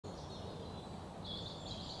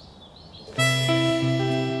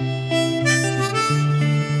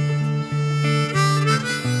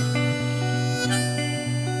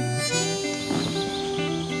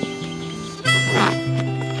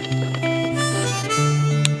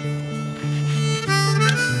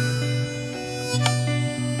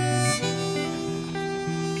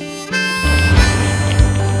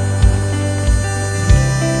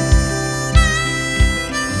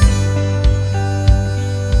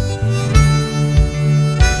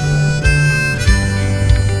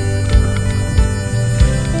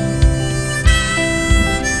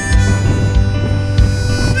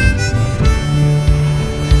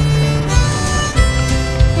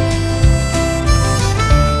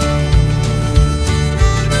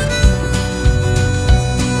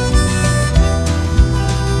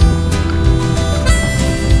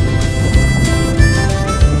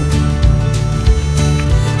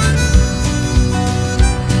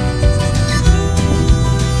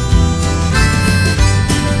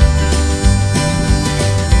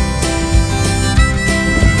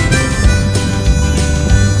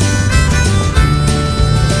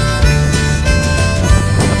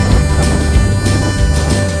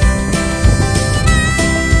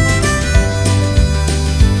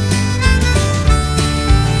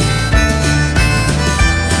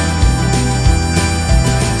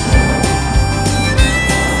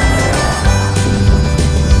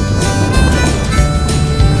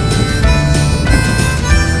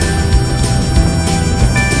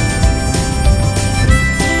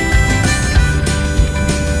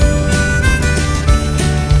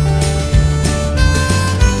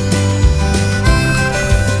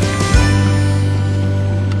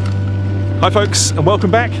Hi folks, and welcome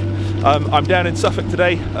back. I'm down in Suffolk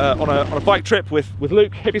today on a bike trip with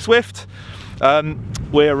Luke, Hippyswift.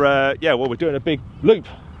 We're doing a big loop.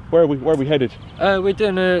 Where are we headed? We're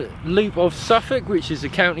doing a loop of Suffolk, which is a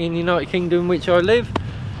county in the United Kingdom in which I live.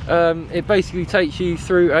 It basically takes you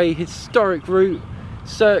through a historic route,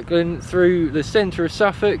 circling through the centre of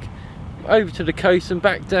Suffolk, over to the coast and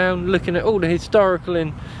back down, looking at all the historical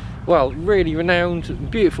and, well, really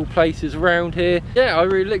renowned, beautiful places around here. Yeah, I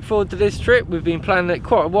really look forward to this trip. We've been planning it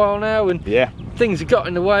quite a while now, and yeah, things have got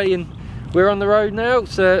in the way, and we're on the road now,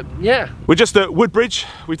 so yeah. We're just at Woodbridge.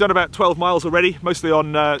 We've done about 12 miles already, mostly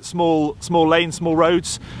on small lanes, small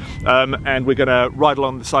roads, and we're going to ride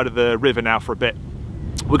along the side of the river now for a bit.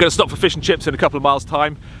 We're going to stop for fish and chips in a couple of miles'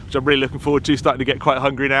 time, which I'm really looking forward to, starting to get quite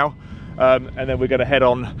hungry now. And then we're going to head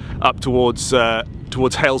on up towards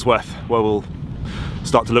Halesworth, where we'll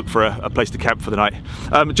start to look for a place to camp for the night.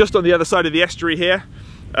 Just on the other side of the estuary here,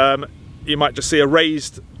 you might just see a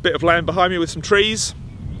raised bit of land behind me with some trees.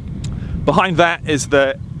 Behind that is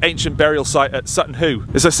the ancient burial site at Sutton Hoo.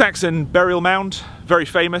 It's a Saxon burial mound, very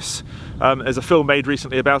famous. There's a film made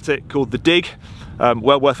recently about it called The Dig,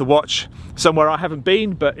 well worth a watch. Somewhere I haven't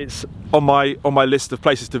been, but it's on my list of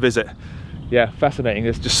places to visit. Yeah, fascinating.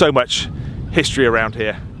 There's just so much history around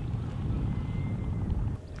here.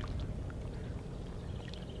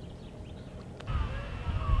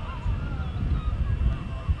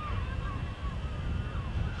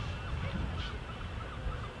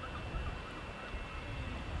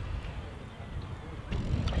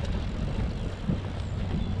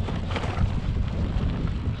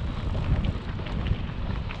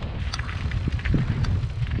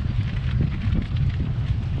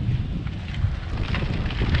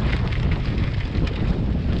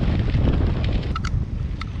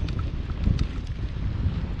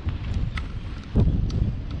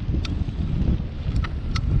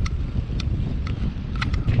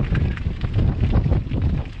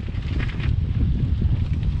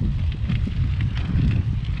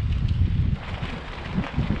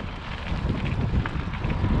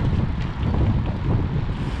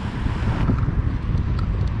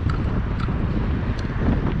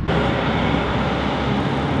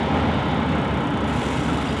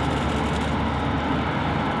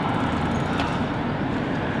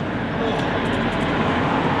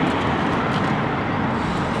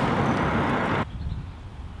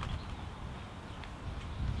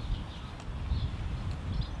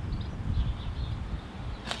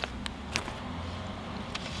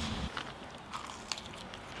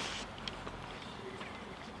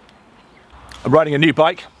 I'm riding a new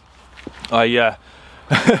bike. I've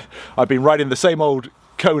been riding the same old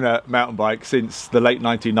Kona mountain bike since the late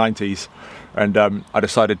 1990s, and I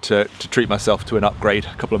decided to treat myself to an upgrade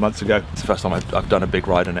a couple of months ago. It's the first time I've done a big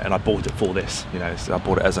ride on it, and I bought it for this. You know, so I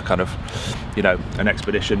bought it as a kind of, you know, an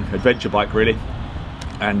expedition adventure bike really,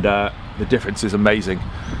 and the difference is amazing.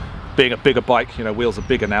 Being a bigger bike, you know, wheels are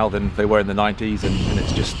bigger now than they were in the 90s, and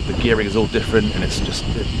it's just, the gearing is all different, and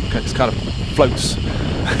it's kind of floats.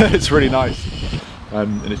 It's really nice,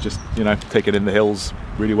 and it's just, you know, taking in the hills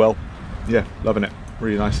really well. Yeah, loving it.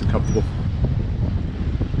 Really nice and comfortable.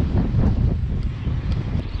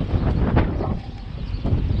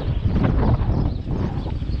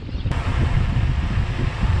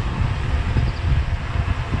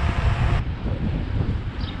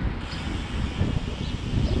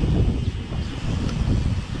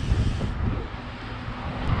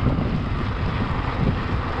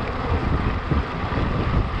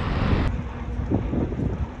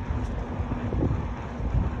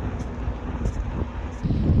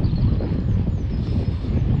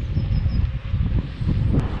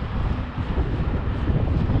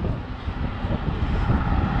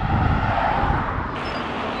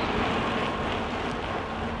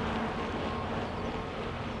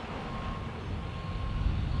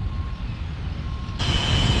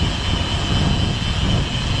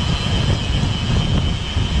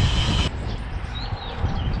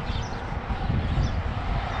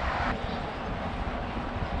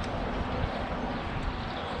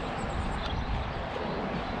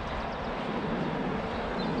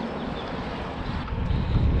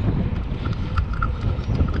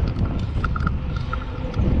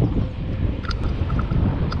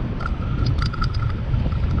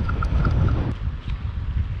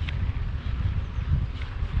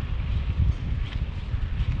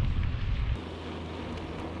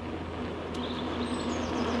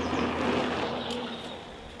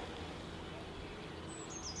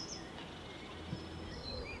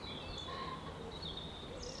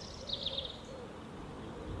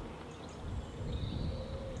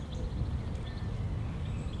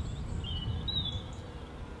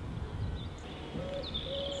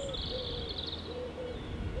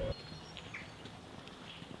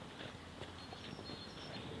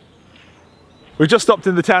 We just stopped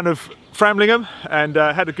in the town of Framlingham and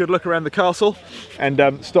had a good look around the castle,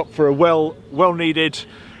 and stopped for a well-needed,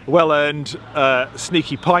 well-earned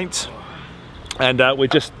sneaky pint. And we're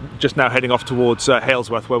just now heading off towards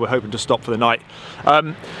Halesworth, where we're hoping to stop for the night.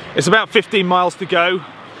 It's about 15 miles to go,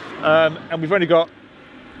 and we've only got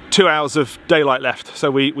 2 hours of daylight left, so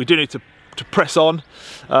we do need to press on.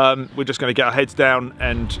 We're just going to get our heads down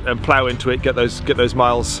and plough into it, get those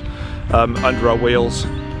miles under our wheels,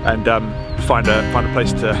 and find a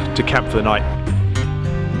place to camp for the night.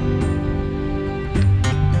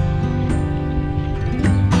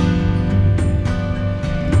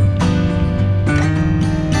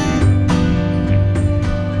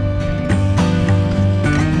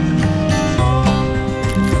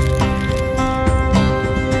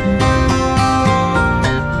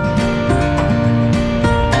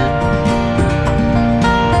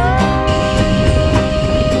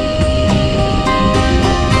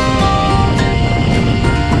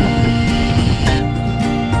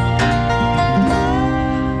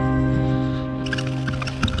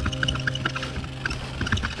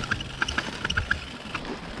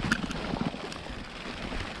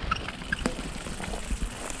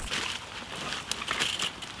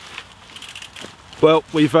 Well,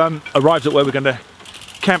 we've arrived at where we're going to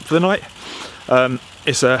camp for the night.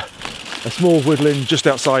 It's a small woodland just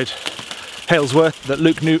outside Halesworth that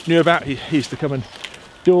Luke knew about. He used to come and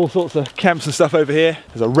do all sorts of camps and stuff over here.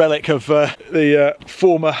 There's a relic of the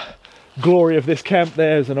former glory of this camp.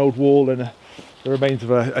 There's an old wall and the remains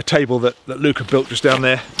of a table that Luke had built just down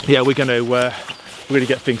there. Yeah, we're going to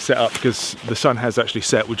get things set up because the sun has actually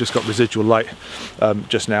set. We've just got residual light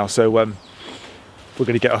just now, so we're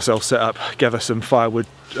going to get ourselves set up, gather some firewood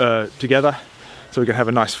together, so we can have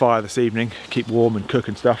a nice fire this evening, keep warm and cook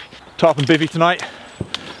and stuff. Tarp and bivvy tonight,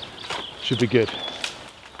 should be good.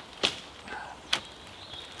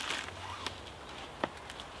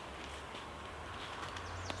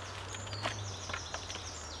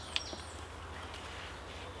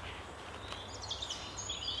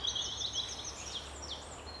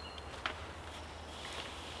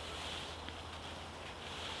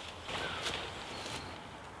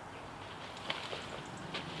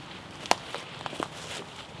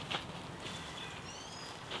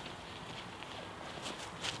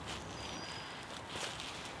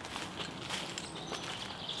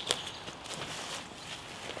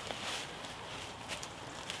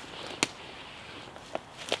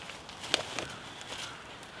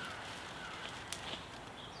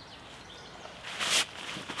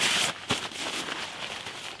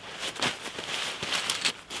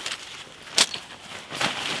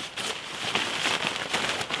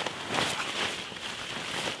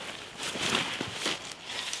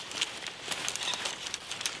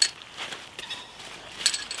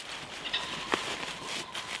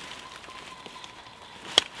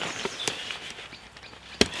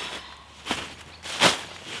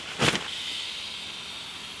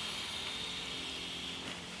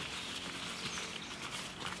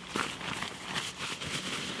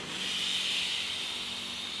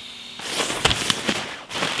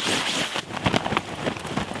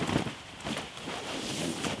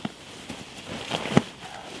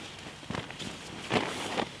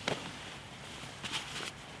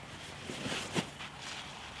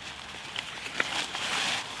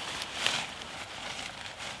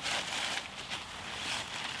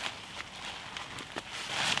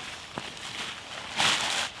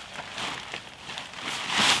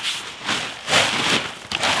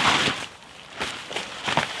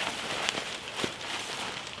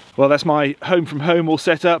 Well, that's my home from home all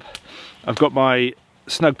set up. I've got my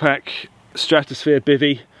Snugpack Stratosphere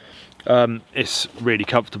bivvy. It's really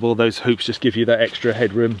comfortable. Those hoops just give you that extra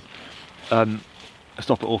headroom.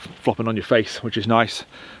 Stop it all flopping on your face, which is nice.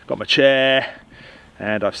 Got my chair,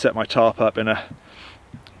 and I've set my tarp up in a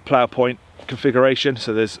plough point configuration,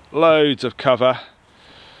 so there's loads of cover.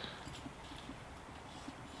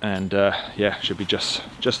 And yeah, should be just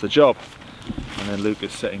the job. And then Luke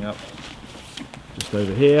is setting up just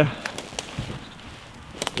over here.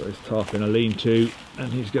 Got his tarp in a lean-to,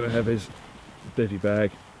 and he's going to have his bivvy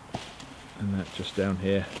bag, and that just down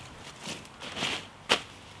here.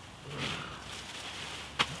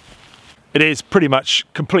 It is pretty much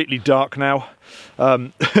completely dark now.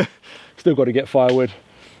 Still got to get firewood,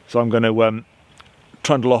 so I'm going to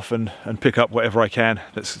trundle off and pick up whatever I can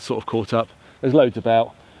that's sort of caught up. There's loads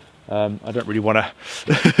about. I don't really want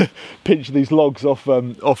to pinch these logs off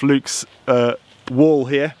Luke's wall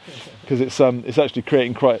here, because it's actually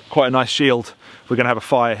creating quite a nice shield. We're going to have a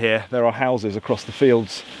fire here. There are houses across the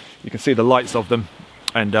fields. You can see the lights of them,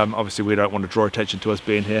 and obviously we don't want to draw attention to us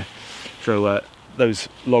being here. So those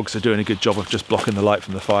logs are doing a good job of just blocking the light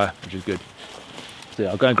from the fire, which is good. So yeah,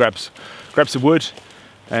 I'll go and grab some wood,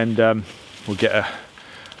 and we'll get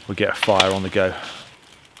a fire on the go.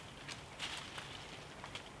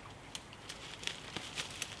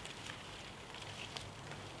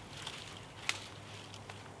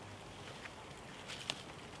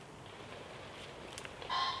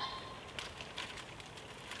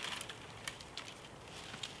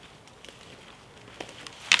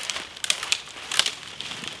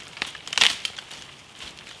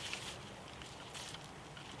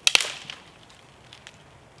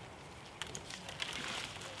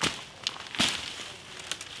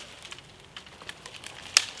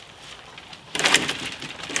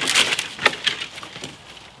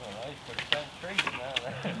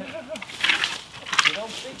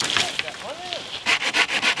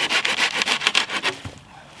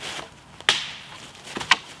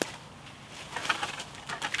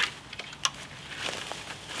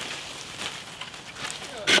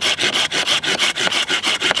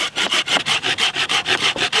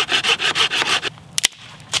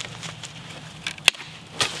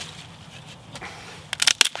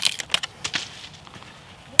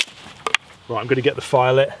 Right, I'm going to get the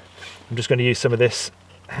fire lit. I'm just going to use some of this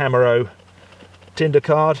Hammer tinder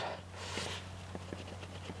card.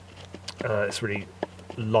 It's really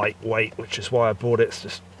lightweight, which is why I bought it. It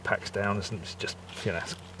just packs down. It's just, you know,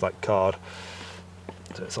 it's like card,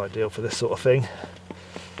 so it's ideal for this sort of thing.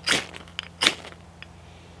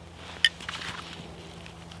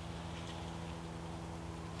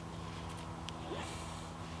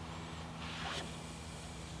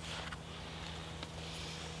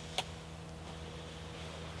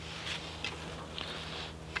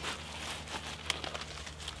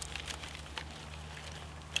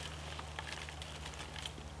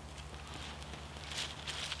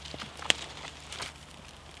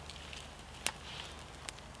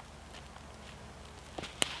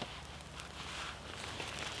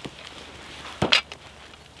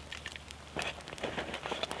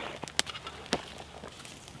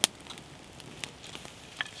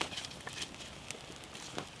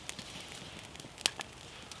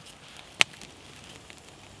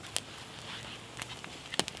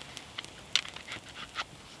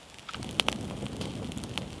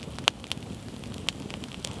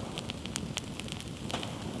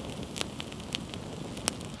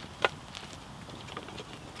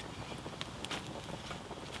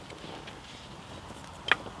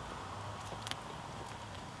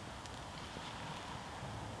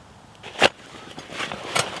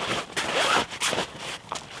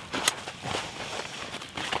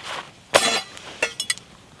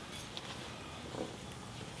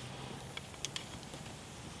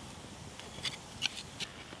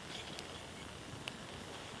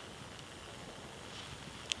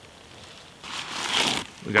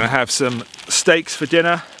 We're going to have some steaks for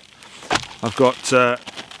dinner. I've got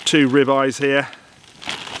 2 ribeyes here.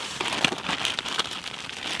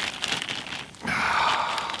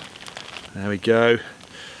 There we go.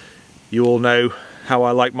 You all know how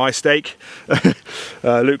I like my steak.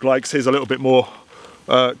 Luke likes his a little bit more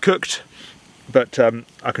cooked, but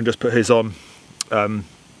I can just put his on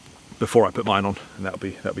before I put mine on, and that'll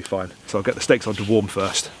be fine. So I'll get the steaks on to warm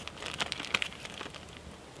first.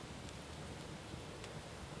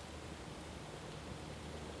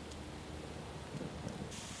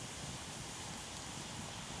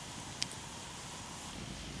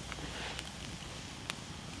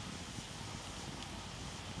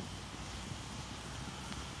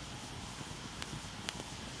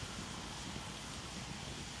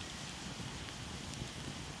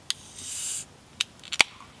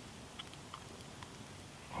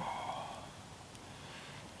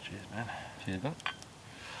 Cheers, man. Cheers, man.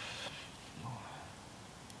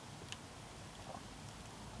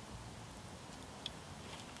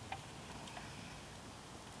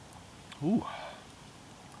 Ooh,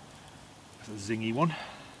 that's a zingy one.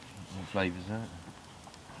 What flavour is that?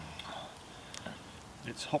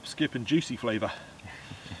 It's hop, skip and juicy flavour.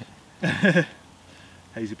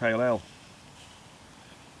 Hazy pale ale.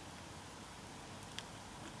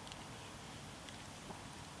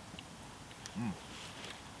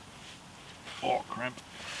 Oh, cramp.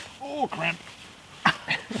 Oh, cramp.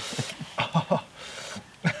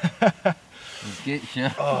 It gets you.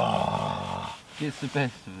 Oh. Gets the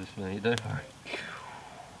best of us, mate, don't worry.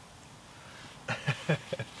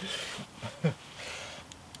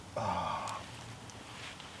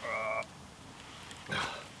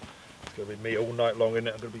 It's going to be me all night long, isn't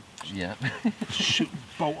it? I'm going to be shooting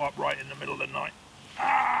bolt upright in the middle of the night.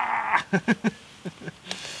 Ah!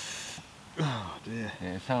 Oh dear.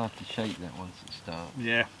 Yeah, it's hard to shake that once it starts.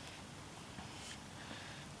 Yeah.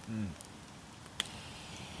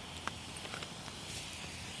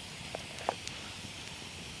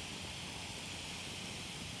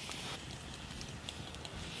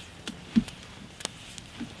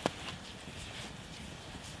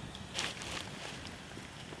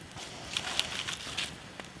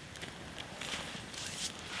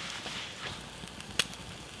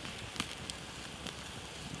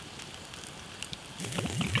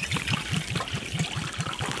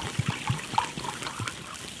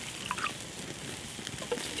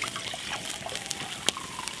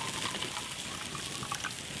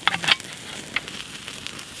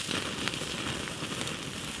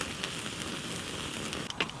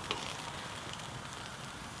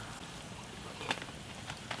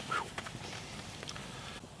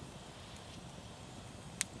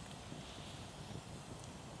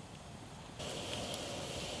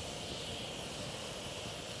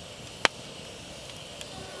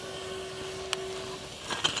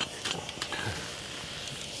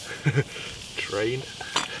 Train.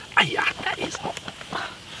 Ah, yeah, that is hot.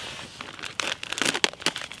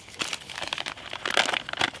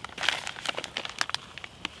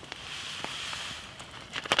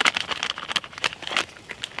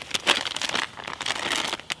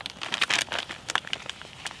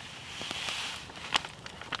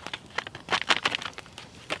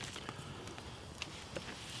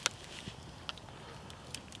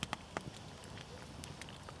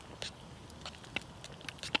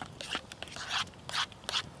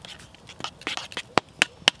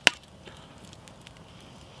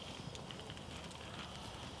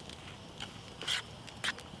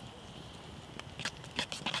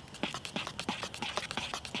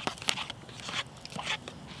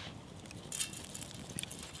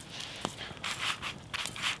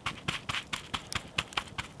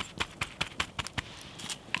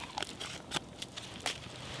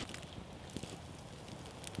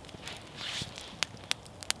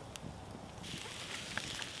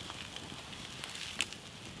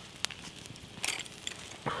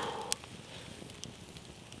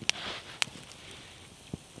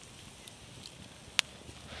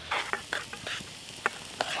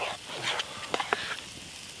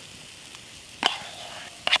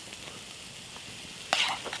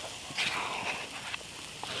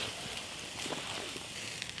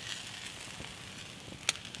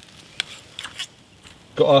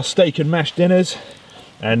 Got our steak and mash dinners,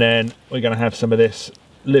 and then we're going to have some of this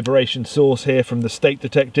liberation sauce here from the Steak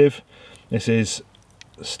Detective. This is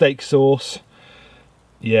steak sauce.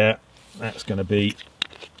 Yeah, that's going to be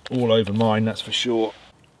all over mine, that's for sure.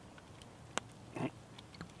 Do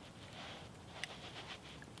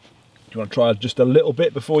you want to try just a little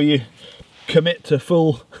bit before you commit to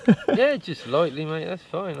full? Yeah, just lightly, mate, that's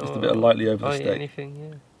fine. Just a bit of lightly over the steak. Anything,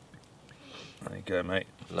 yeah. There you go, mate.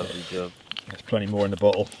 Lovely job. There's plenty more in the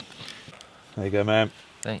bottle. There you go, man.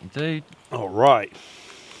 Thank you, dude. All right.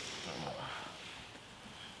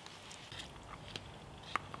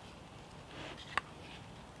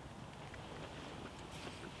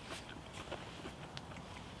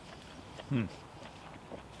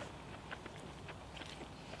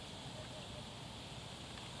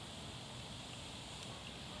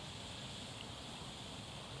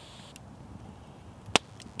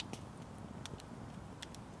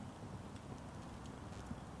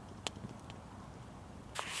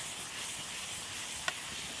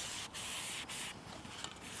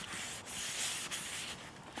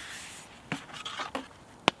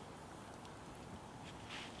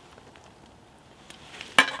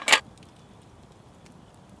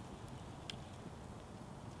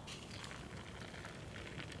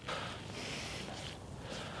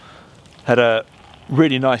 Had a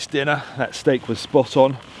really nice dinner. That steak was spot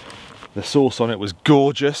on. The sauce on it was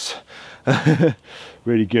gorgeous.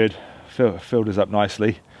 Really good. Filled us up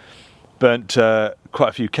nicely. Burnt quite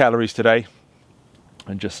a few calories today,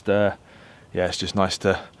 and just yeah, it's just nice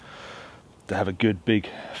to have a good big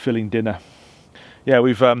filling dinner. Yeah,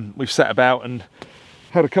 we've sat about and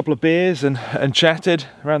had a couple of beers and chatted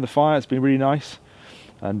around the fire. It's been really nice,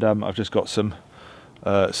 and I've just got some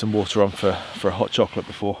water on for a hot chocolate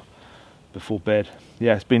before bed.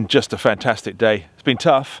 Yeah, it's been just a fantastic day. It's been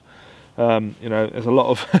tough. You know, there's a lot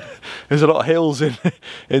of hills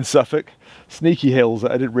in Suffolk, sneaky hills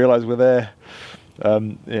that I didn't realise were there.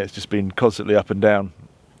 Yeah, it's just been constantly up and down,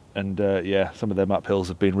 and yeah, some of them uphills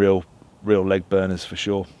have been real leg burners for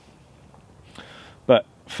sure. But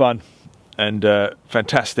fun and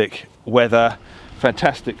fantastic weather,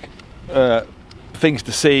 fantastic things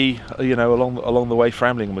to see. You know, along the way.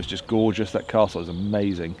 Framlingham was just gorgeous. That castle was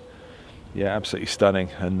amazing. Yeah, absolutely stunning,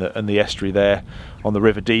 and the estuary there on the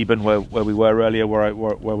River Deben where we were earlier, where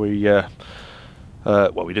we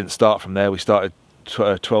well, we didn't start from there, we started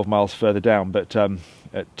 12 miles further down, but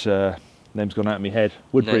name's gone out of my head.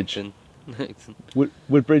 Woodbridge. Nacton.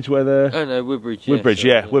 Woodbridge, where the... Oh no, Woodbridge. Woodbridge,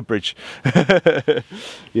 yeah, Woodbridge.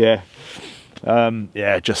 Yeah.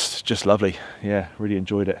 Yeah, just lovely. Yeah, really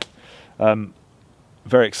enjoyed it.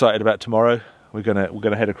 Very excited about tomorrow. We're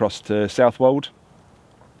gonna head across to Southwold,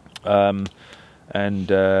 and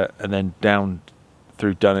then down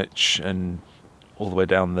through Dunwich and all the way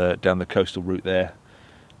down the coastal route there.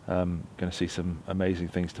 Going to see some amazing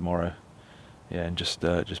things tomorrow. Yeah, and just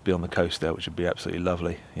be on the coast there, which would be absolutely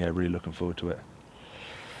lovely. Yeah, really looking forward to it.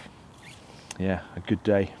 Yeah, a good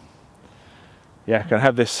day. Yeah, gonna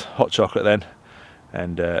have this hot chocolate then,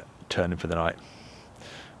 and turn in for the night.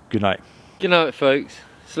 Good night. Good night, folks.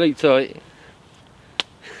 Sleep tight.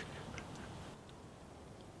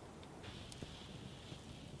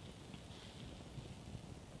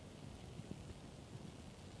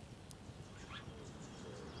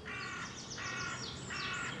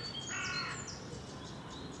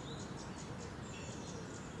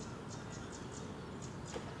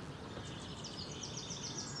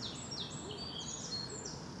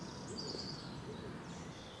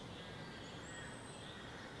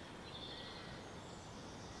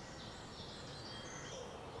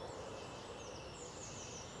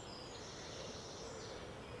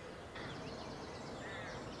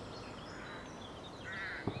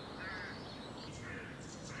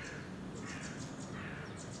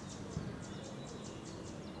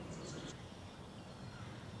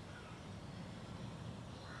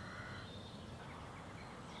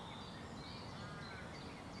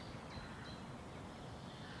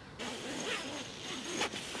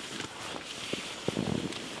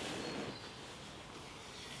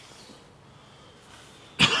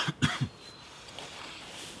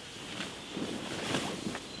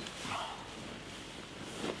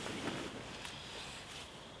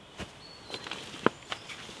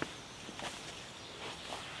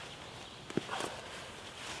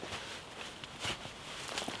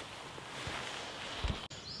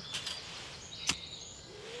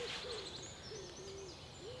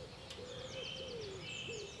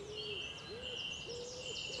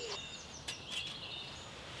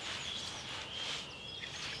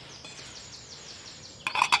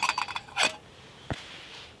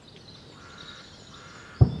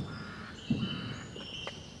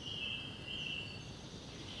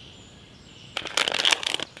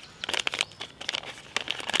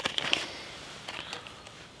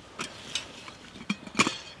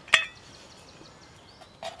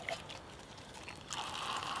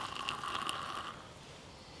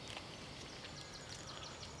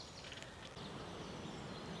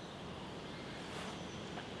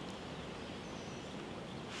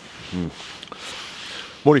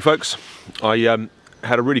 Morning, folks. I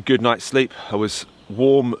had a really good night's sleep. I was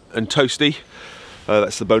warm and toasty.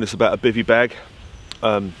 That's the bonus about a bivvy bag.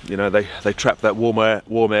 You know, they trap that warm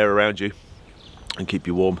air around you and keep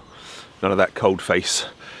you warm. None of that cold face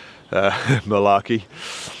malarkey.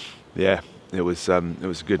 Yeah, it was a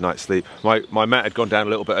good night's sleep. My mat had gone down a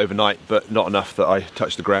little bit overnight, but not enough that I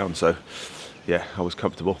touched the ground. So yeah, I was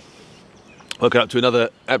comfortable. Woken up to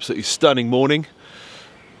another absolutely stunning morning.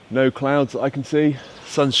 No clouds that I can see.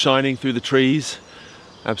 Sun's shining through the trees.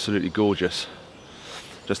 Absolutely gorgeous.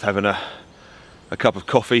 Just having a cup of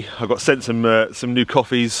coffee. I got sent some new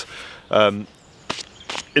coffees in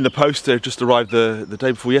the post. They just arrived the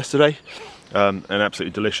day before yesterday, and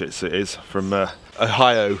absolutely delicious it is, from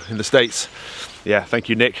Ohio in the States. Yeah, thank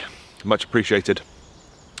you, Nick. Much appreciated.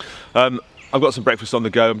 I've got some breakfast on the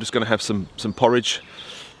go. I'm just going to have some porridge.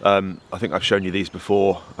 I think I've shown you these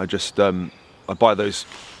before. I buy those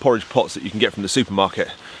porridge pots that you can get from the supermarket,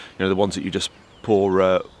 you know, the ones that you just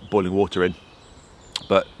pour boiling water in.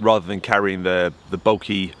 But rather than carrying the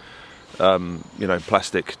bulky, you know,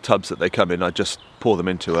 plastic tubs that they come in, I just pour them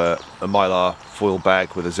into a mylar foil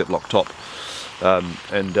bag with a Ziploc top.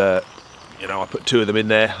 You know, I put 2 of them in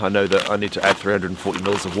there. I know that I need to add 340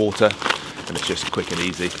 mils of water, and it's just quick and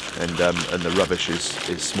easy. And the rubbish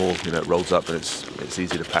is small. You know, it rolls up and it's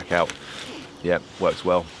easy to pack out. Yeah, works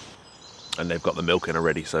well. And they've got the milk in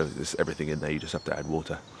already, so there's everything in there. You just have to add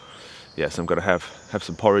water. Yeah, so I'm going to have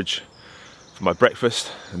some porridge for my breakfast,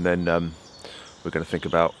 and then we're going to think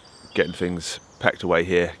about getting things packed away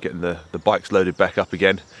here, getting the bikes loaded back up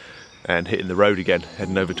again, and hitting the road again,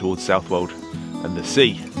 heading over towards Southwold and the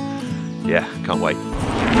sea. Yeah, can't wait.